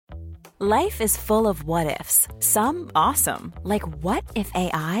Life is full of what-ifs. Some awesome, like what if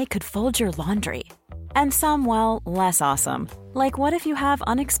AI could fold your laundry? And some, well, less awesome, like what if you have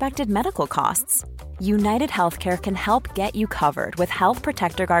unexpected medical costs? United Healthcare can help get you covered with Health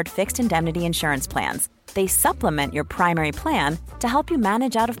Protector Guard fixed indemnity insurance plans. They supplement your primary plan to help you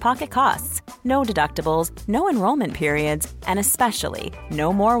manage out-of-pocket costs. No deductibles, no enrollment periods, and especially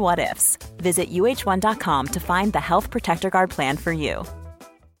no more what-ifs. Visit uh1.com to find the Health Protector Guard plan for you.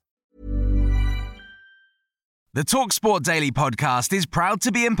 The TalkSport Daily podcast is proud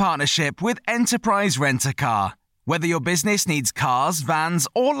to be in partnership with Enterprise Rent-A-Car. Whether your business needs cars, vans,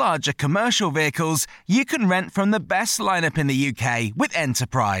 or larger commercial vehicles, you can rent from the best lineup in the UK with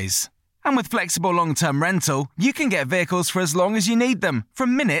Enterprise. And with flexible long-term rental, you can get vehicles for as long as you need them,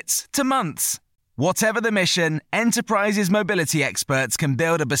 from minutes to months. Whatever the mission, Enterprise's mobility experts can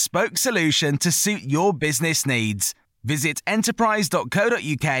build a bespoke solution to suit your business needs. Visit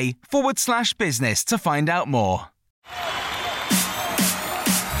enterprise.co.uk/business to find out more.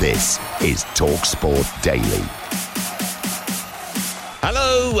 This is TalkSport Daily.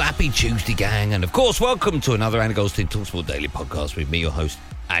 Hello, happy Tuesday, gang. And of course, welcome to another Andy Goldstein TalkSport Daily podcast with me, your host,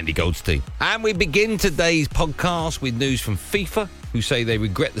 Andy Goldstein. And we begin today's podcast with news from FIFA, who say they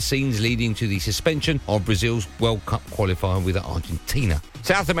regret the scenes leading to the suspension of Brazil's World Cup qualifier with Argentina.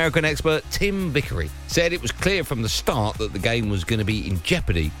 South American expert Tim Vickery said it was clear from the start that the game was going to be in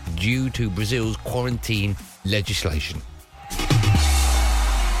jeopardy due to Brazil's quarantine legislation.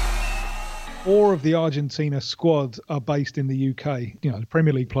 4 of the Argentina squad are based in the UK. You know, the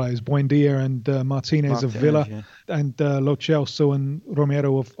Premier League players, Buendia and Martinez of Villa, and Lo Celso and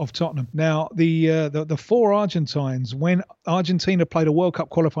Romero of Tottenham. Now, the 4 Argentines, when Argentina played a World Cup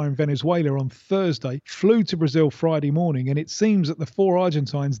qualifier in Venezuela on Thursday, flew to Brazil Friday morning, and it seems that the 4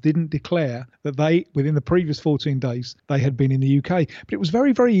 Argentines didn't declare that they, within the previous 14 days, they had been in the UK. But it was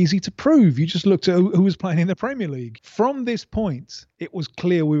very, very easy to prove. You just looked at who was playing in the Premier League. From this point, it was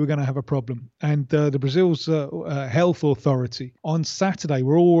clear we were going to have a problem. And the Brazil's health authority on Saturday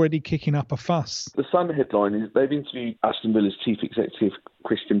were already kicking up a fuss. The Sun headline is they've interviewed Aston Villa's chief executive,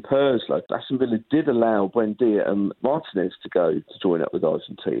 Christian Purslow. Aston Villa did allow Buendia and Martinez to go to join up with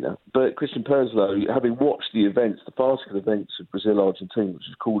Argentina. But Christian Purslow, having watched the events, the farcical events of Brazil-Argentina, which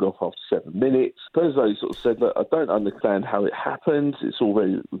was called off after 7 minutes, Purslow sort of said, look, I don't understand how it happened. It's all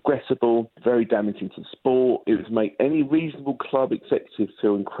very regrettable, very damaging to the sport. It would make any reasonable club executive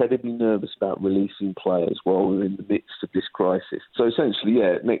feel incredibly nervous about releasing players while we're in the midst of this crisis. So essentially,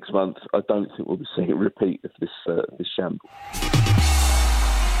 next month, I don't think we'll be seeing a repeat of this shambles.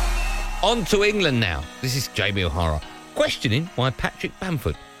 On to England now. This is Jamie O'Hara questioning why Patrick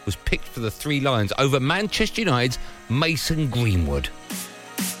Bamford was picked for the 3 Lions over Manchester United's Mason Greenwood.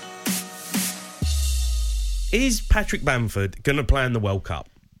 Is Patrick Bamford going to play in the World Cup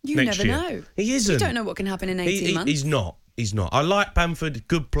next year? Never know. He isn't. You don't know what can happen in 18 months. He's not. I like Bamford,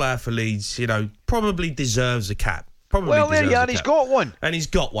 good player for Leeds, probably deserves a cap. And he's got one. And he's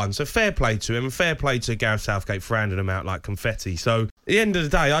got one, so fair play to him, and fair play to Gareth Southgate for handing him out like confetti. So, at the end of the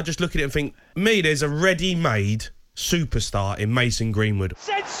day, I just look at it and think, there's a ready-made superstar in Mason Greenwood.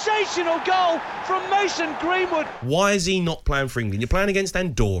 Sensational goal from Mason Greenwood. Why is he not playing for England? You're playing against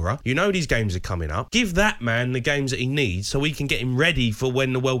Andorra. You know these games are coming up. Give that man the games that he needs so we can get him ready for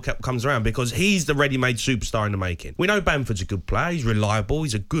when the World Cup comes around, because he's the ready-made superstar in the making. We know Bamford's a good player. He's reliable.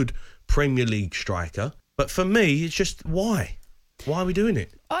 He's a good Premier League striker. But for me, it's just why? Why are we doing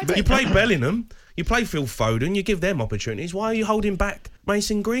it? But you play Bellingham, you play Phil Foden, you give them opportunities. Why are you holding back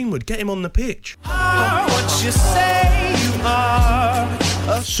Mason Greenwood? Get him on the pitch. What you say you are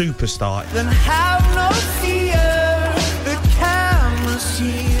a superstar. Then have no fear, the camera's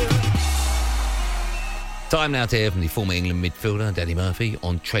here. Time now to hear from the former England midfielder, Danny Murphy,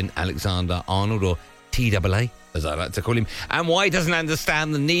 on Trent Alexander-Arnold, or TAA, as I like to call him, and why he doesn't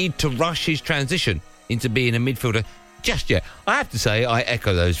understand the need to rush his transition into being a midfielder just yet. I have to say, I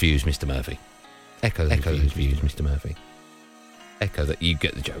echo those views, Mr. Murphy. Echo those views, Mr. Murphy. Echo that, you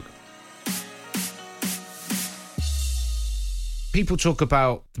get the joke. People talk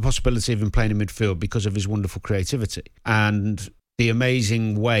about the possibility of him playing in midfield because of his wonderful creativity and the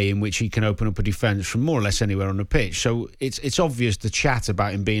amazing way in which he can open up a defence from more or less anywhere on the pitch. So it's obvious the chat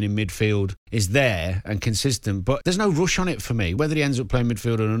about him being in midfield is there and consistent, but there's no rush on it for me, whether he ends up playing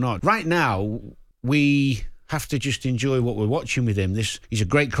midfield or not. Right now, we have to just enjoy what we're watching with him. He's a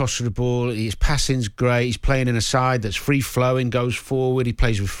great crosser of the ball. His passing's great. He's playing in a side that's free-flowing, goes forward. He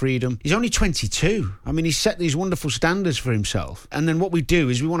plays with freedom. He's only 22. I mean, he's set these wonderful standards for himself. And then what we do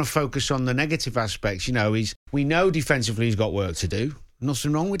is we want to focus on the negative aspects. We know defensively he's got work to do.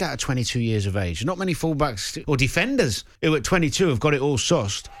 Nothing wrong with that at 22 years of age. Not many fullbacks or defenders who at 22 have got it all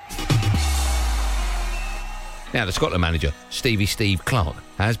sussed. Now, the Scotland manager, Steve Clarke,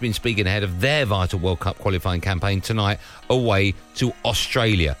 has been speaking ahead of their vital World Cup qualifying campaign tonight away to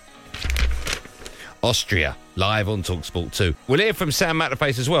Austria, live on TalkSport 2. We'll hear from Sam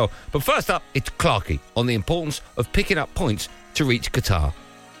Matterface as well. But first up, it's Clarkey on the importance of picking up points to reach Qatar.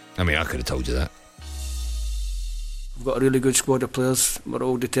 I mean, I could have told you that. We've got a really good squad of players. We're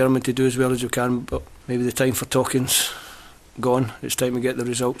all determined to do as well as we can, but maybe the time for talking's gone. It's time to get the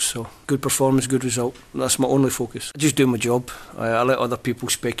results. So good performance, good result. That's my only focus. I just do my job. I let other people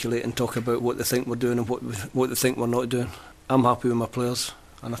speculate and talk about what they think we're doing and what they think we're not doing. I'm happy with my players,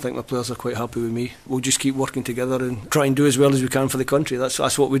 and I think my players are quite happy with me. We'll just keep working together and try and do as well as we can for the country. That's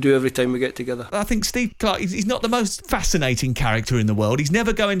what we do every time we get together. I think Steve Clarke, he's not the most fascinating character in the world. He's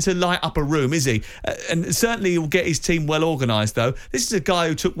never going to light up a room, is he? And certainly he'll get his team well organised, though. This is a guy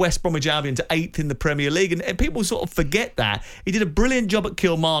who took West Bromwich Albion to 8th in the Premier League, and people sort of forget that. He did a brilliant job at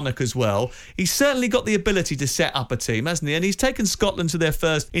Kilmarnock as well. He's certainly got the ability to set up a team, hasn't he? And he's taken Scotland to their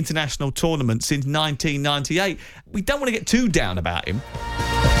first international tournament since 1998. We don't want to get too down about him.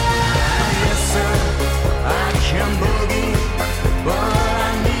 Yes, sir, I can boogie, but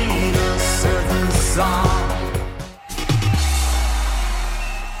I need a certain song.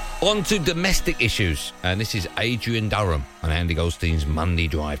 On to domestic issues, and this is Adrian Durham on Andy Goldstein's Monday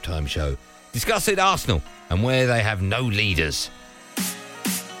Drive Time show, discussing Arsenal and where they have no leaders.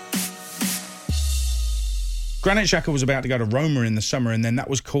 Granit Xhaka was about to go to Roma in the summer, and then that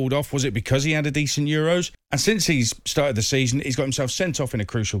was called off. Was it because he had a decent Euros? And since he's started the season, he's got himself sent off in a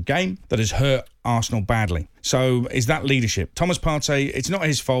crucial game that has hurt Arsenal badly. So is that leadership? Thomas Partey, it's not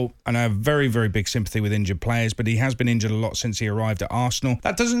his fault, and I have very, very big sympathy with injured players, but he has been injured a lot since he arrived at Arsenal.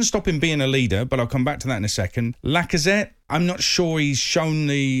 That doesn't stop him being a leader, but I'll come back to that in a second. Lacazette, I'm not sure he's shown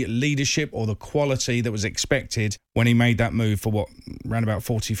the leadership or the quality that was expected when he made that move for around about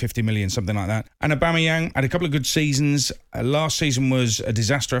 40, 50 million, something like that. And Aubameyang had a couple of good seasons. Last season was a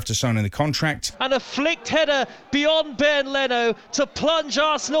disaster after signing the contract. And a flicked header beyond Ben Leno to plunge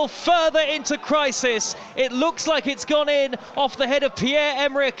Arsenal further into crisis. It looks like it's gone in off the head of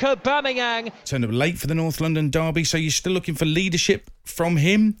Pierre-Emerick Aubameyang. Turned up late for the North London derby, so you're still looking for leadership from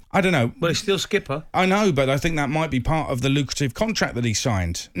him? I don't know. Well, he's still skipper. I know, but I think that might be part of the lucrative contract that he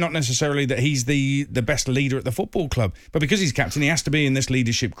signed. Not necessarily that he's the best leader at the football club, but because he's captain, he has to be in this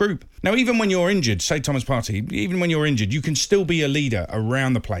leadership group. Now, even when you're injured, say Thomas Partey, even when you're injured, you can still be a leader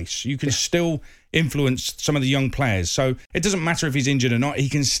around the place. You can still influence some of the young players. So it doesn't matter if he's injured or not, he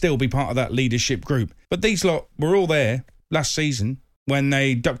can still be part of that leadership group. But these lot were all there last season when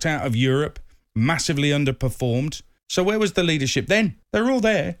they ducked out of Europe, massively underperformed. So where was the leadership then? They're all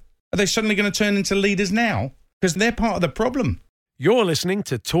there. Are they suddenly going to turn into leaders now? Because they're part of the problem. You're listening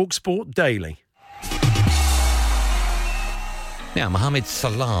to TalkSport Daily. Now, Mohamed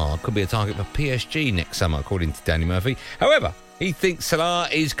Salah could be a target for PSG next summer, according to Danny Murphy. However, he thinks Salah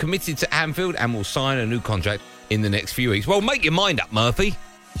is committed to Anfield and will sign a new contract in the next few weeks. Well, make your mind up, Murphy.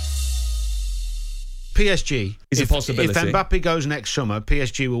 PSG is a possibility. If Mbappe goes next summer,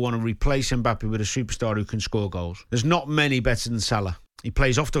 PSG will want to replace Mbappe with a superstar who can score goals. There's not many better than Salah. He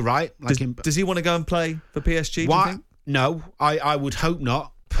plays off the right. Does he want to go and play for PSG? Do you think? No, I would hope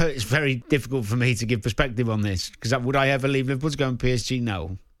not. But it's very difficult for me to give perspective on this, because would I ever leave Liverpool to go and PSG?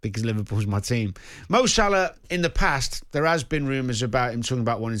 No, because Liverpool's my team. Mo Salah, in the past, there has been rumours about him talking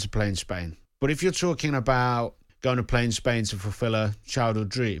about wanting to play in Spain. But if you're talking about going to play in Spain to fulfil a childhood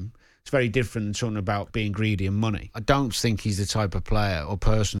dream, it's very different than talking about being greedy and money. I don't think he's the type of player or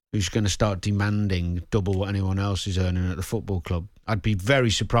person who's going to start demanding double what anyone else is earning at the football club. I'd be very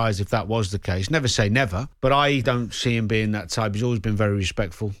surprised if that was the case. Never say never, but I don't see him being that type. He's always been very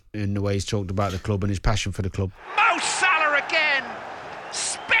respectful in the way he's talked about the club and his passion for the club. Mo Salah again.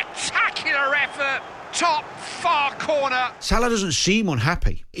 Spectacular effort. Top far corner. Salah doesn't seem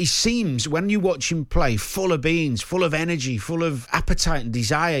unhappy. He seems, when you watch him play, full of beans, full of energy, full of appetite and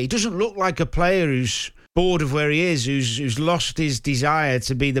desire. He doesn't look like a player who's bored of where he is, who's lost his desire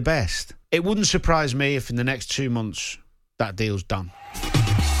to be the best. It wouldn't surprise me if in the next 2 months that deal's done.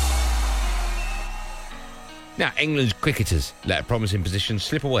 Now, England's cricketers let a promising position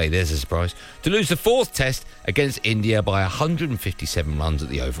slip away, there's a surprise, to lose the fourth test against India by 157 runs at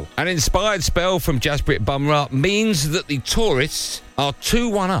the Oval. An inspired spell from Jasprit Bumrah means that the tourists are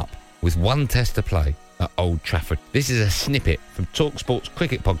 2-1 up with one test to play at Old Trafford. This is a snippet from TalkSport's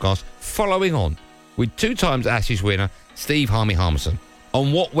cricket podcast following on with 2 times Ashes winner Steve Harmy Harmison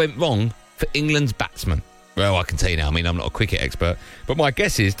on what went wrong for England's batsmen. Well, I can tell you now, I'm not a cricket expert, but my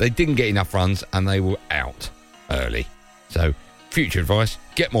guess is they didn't get enough runs and they were out early. So, future advice,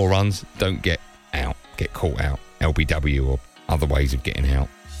 get more runs, don't get out, get caught out, LBW or other ways of getting out.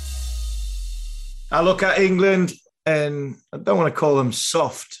 I look at England and I don't want to call them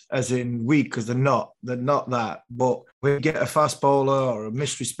soft as in weak, because they're not that. But when you get a fast bowler or a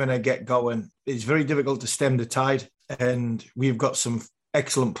mystery spinner get going, it's very difficult to stem the tide. And we've got some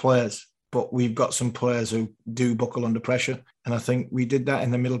excellent players, but we've got some players who do buckle under pressure. And I think we did that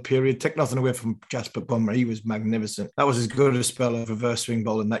in the middle period. Take nothing away from Jasper Bumrah. He was magnificent. That was as good a spell of reverse swing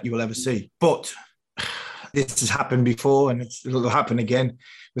bowling that you will ever see. But this has happened before, and it'll happen again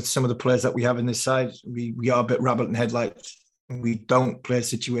with some of the players that we have in this side. We are a bit rabbit in headlights. We don't play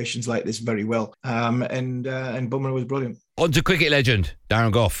situations like this very well. And Bumrah was brilliant. On to cricket legend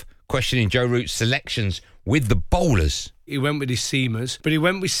Darren Gough, questioning Joe Root's selections with the bowlers. He went with his seamers, but he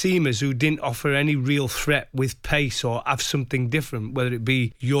went with seamers who didn't offer any real threat with pace or have something different, whether it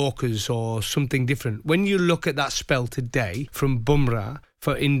be Yorkers or something different. When you look at that spell today from Bumrah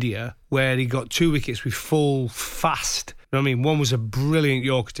for India, where he got 2 wickets with full fast, you know what I mean? One was a brilliant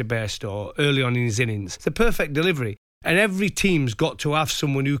Yorker to Bairstow early on in his innings. It's a perfect delivery. And every team's got to have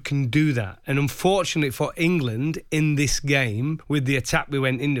someone who can do that. And unfortunately for England in this game, with the attack we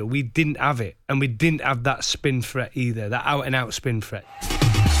went into, we didn't have it. And we didn't have that spin threat either, that out-and-out spin threat.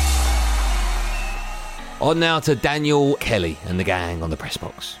 On now to Daniel Kelly and the gang on the press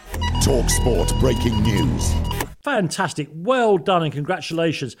box. Talk Sport breaking news. Fantastic. Well done and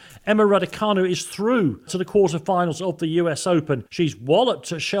congratulations. Emma Raducanu is through to the quarterfinals of the US Open. She's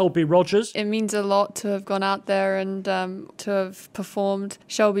walloped Shelby Rogers. It means a lot to have gone out there and to have performed.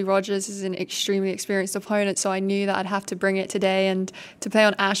 Shelby Rogers is an extremely experienced opponent, so I knew that I'd have to bring it today. And to play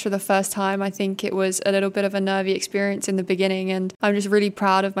on Ash for the first time, I think it was a little bit of a nervy experience in the beginning. And I'm just really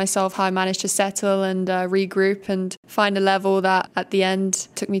proud of myself, how I managed to settle and regroup and find a level that at the end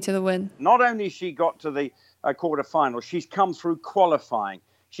took me to the win. Not only she got to the quarter-final, she's come through qualifying.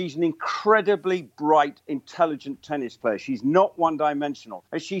 She's an incredibly bright, intelligent tennis player. She's not one-dimensional.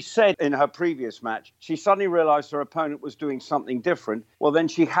 As she said in her previous match, she suddenly realised her opponent was doing something different. Well, then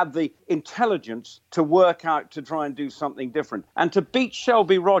she had the intelligence to work out to try and do something different. And to beat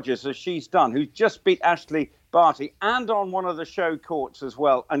Shelby Rogers, as she's done, who just beat Ashley Barty and on one of the show courts as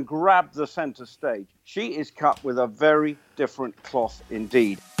well, and grabbed the centre stage, she is cut with a very different cloth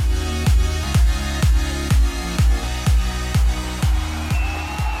indeed.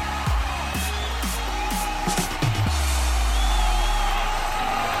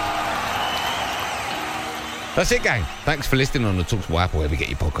 That's it, gang. Thanks for listening on the TalkSport app, wherever you get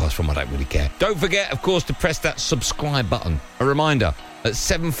your podcast from. I don't really care. Don't forget, of course, to press that subscribe button. A reminder, at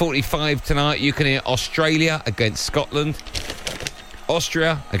 7:45 tonight, you can hear Australia against Scotland.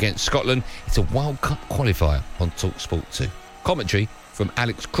 Austria against Scotland. It's a World Cup qualifier on TalkSport 2. Commentary from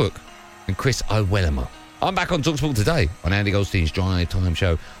Alex Crook and Chris Iwelumo. I'm back on TalkSport today on Andy Goldstein's Drive Time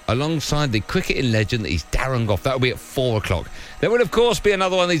Show alongside the cricketing legend that is Darren Gough. That'll be at 4 o'clock. There will, of course, be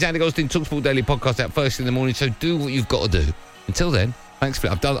another one of these Andy Goldstein TalkSport Daily podcasts out first in the morning, so do what you've got to do. Until then, thanks for...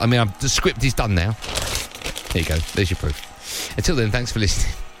 the script is done now. There you go. There's your proof. Until then, thanks for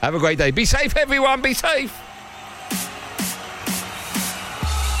listening. Have a great day. Be safe, everyone. Be safe.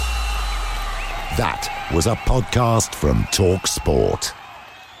 That was a podcast from Talk Sport.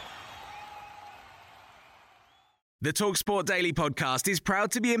 The TalkSport Daily podcast is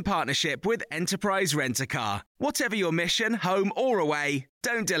proud to be in partnership with Enterprise Rent-A-Car. Whatever your mission, home or away,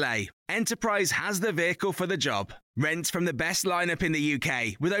 don't delay. Enterprise has the vehicle for the job. Rent from the best lineup in the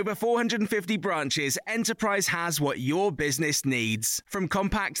UK. With over 450 branches, Enterprise has what your business needs. From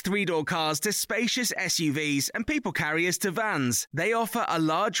compact 3-door cars to spacious SUVs and people carriers to vans, they offer a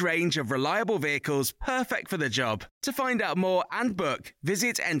large range of reliable vehicles perfect for the job. To find out more and book,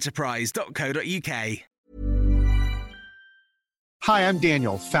 visit enterprise.co.uk. Hi, I'm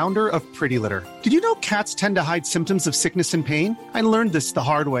Daniel, founder of Pretty Litter. Did you know cats tend to hide symptoms of sickness and pain? I learned this the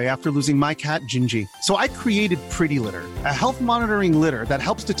hard way after losing my cat, Gingy. So I created Pretty Litter, a health monitoring litter that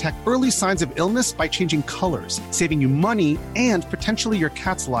helps detect early signs of illness by changing colors, saving you money and potentially your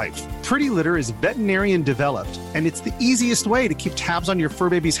cat's life. Pretty Litter is veterinarian developed, and it's the easiest way to keep tabs on your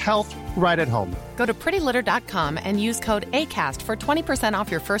fur baby's health right at home. Go to prettylitter.com and use code ACAST for 20% off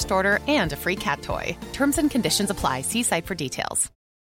your first order and a free cat toy. Terms and conditions apply. See site for details.